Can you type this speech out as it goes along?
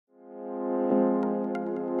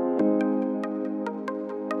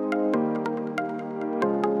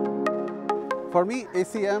For me,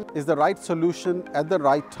 ACM is the right solution at the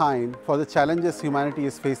right time for the challenges humanity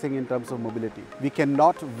is facing in terms of mobility. We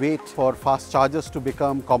cannot wait for fast chargers to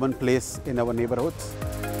become commonplace in our neighborhoods.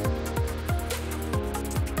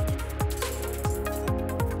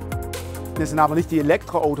 Es sind aber nicht die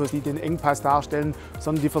Elektroautos, die den Engpass darstellen,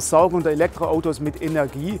 sondern die Versorgung der Elektroautos mit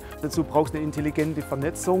Energie. Dazu braucht es eine intelligente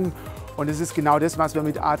Vernetzung und das ist genau das, was wir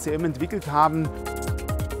mit ACM entwickelt haben.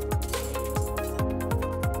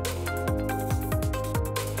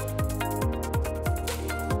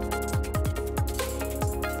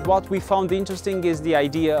 What we found interesting is the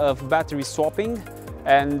idea of battery swapping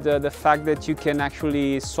and the fact that you can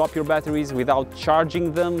actually swap your batteries without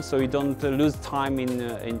charging them, so you don't lose time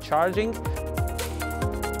in charging.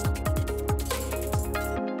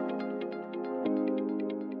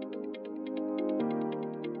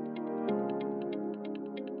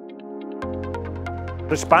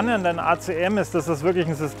 Das Spannende an ACM ist, dass das wirklich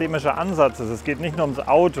ein systemischer Ansatz ist. Es geht nicht nur ums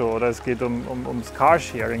Auto oder es geht ums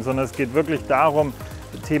Carsharing, sondern es geht wirklich darum,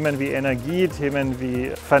 Themen wie Energie, Themen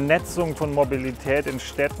wie Vernetzung von Mobilität in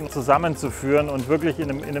Städten zusammenzuführen und wirklich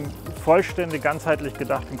in einem vollständig ganzheitlich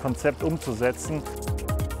gedachten Konzept umzusetzen.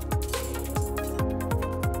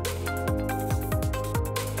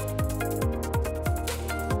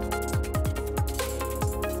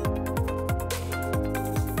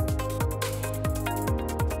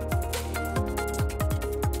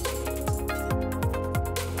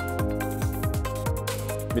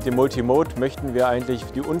 Mit dem Multimode möchten wir eigentlich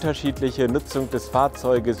die unterschiedliche Nutzung des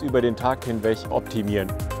Fahrzeuges über den Tag hinweg optimieren.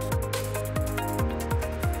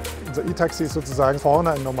 Unser E-Taxi ist sozusagen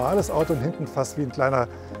vorne ein normales Auto und hinten fast wie ein kleiner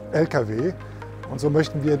LKW. Und so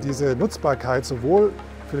möchten wir diese Nutzbarkeit sowohl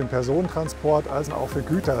für den Personentransport als auch für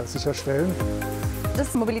Güter sicherstellen.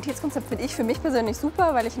 Das Mobilitätskonzept finde ich für mich persönlich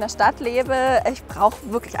super, weil ich in der Stadt lebe. Ich brauche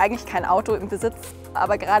wirklich eigentlich kein Auto im Besitz,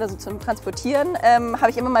 aber gerade so zum Transportieren habe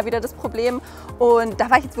ich immer mal wieder das Problem und da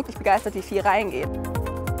war ich jetzt wirklich begeistert, wie viel reingeht.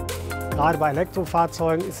 Gerade bei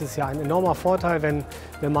Elektrofahrzeugen ist es ja ein enormer Vorteil,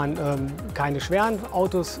 wenn man keine schweren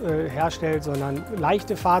Autos herstellt, sondern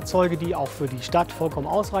leichte Fahrzeuge, die auch für die Stadt vollkommen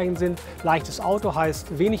ausreichend sind. Leichtes Auto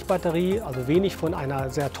heißt wenig Batterie, also wenig von einer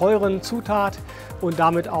sehr teuren Zutat und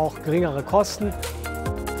damit auch geringere Kosten.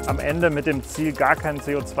 Am Ende mit dem Ziel, gar keinen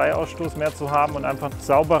CO2-Ausstoß mehr zu haben und einfach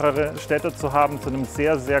sauberere Städte zu haben zu einem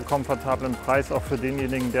sehr, sehr komfortablen Preis, auch für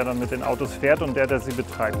denjenigen, der dann mit den Autos fährt und der sie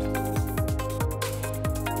betreibt.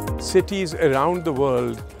 Cities around the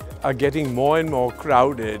world are getting more and more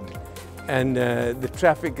crowded and the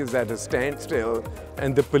traffic is at a standstill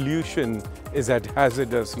and the pollution is at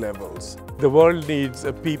hazardous levels. The world needs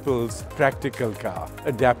a people's practical car,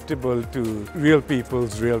 adaptable to real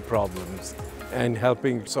people's real problems and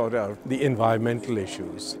helping sort out the environmental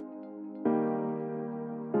issues.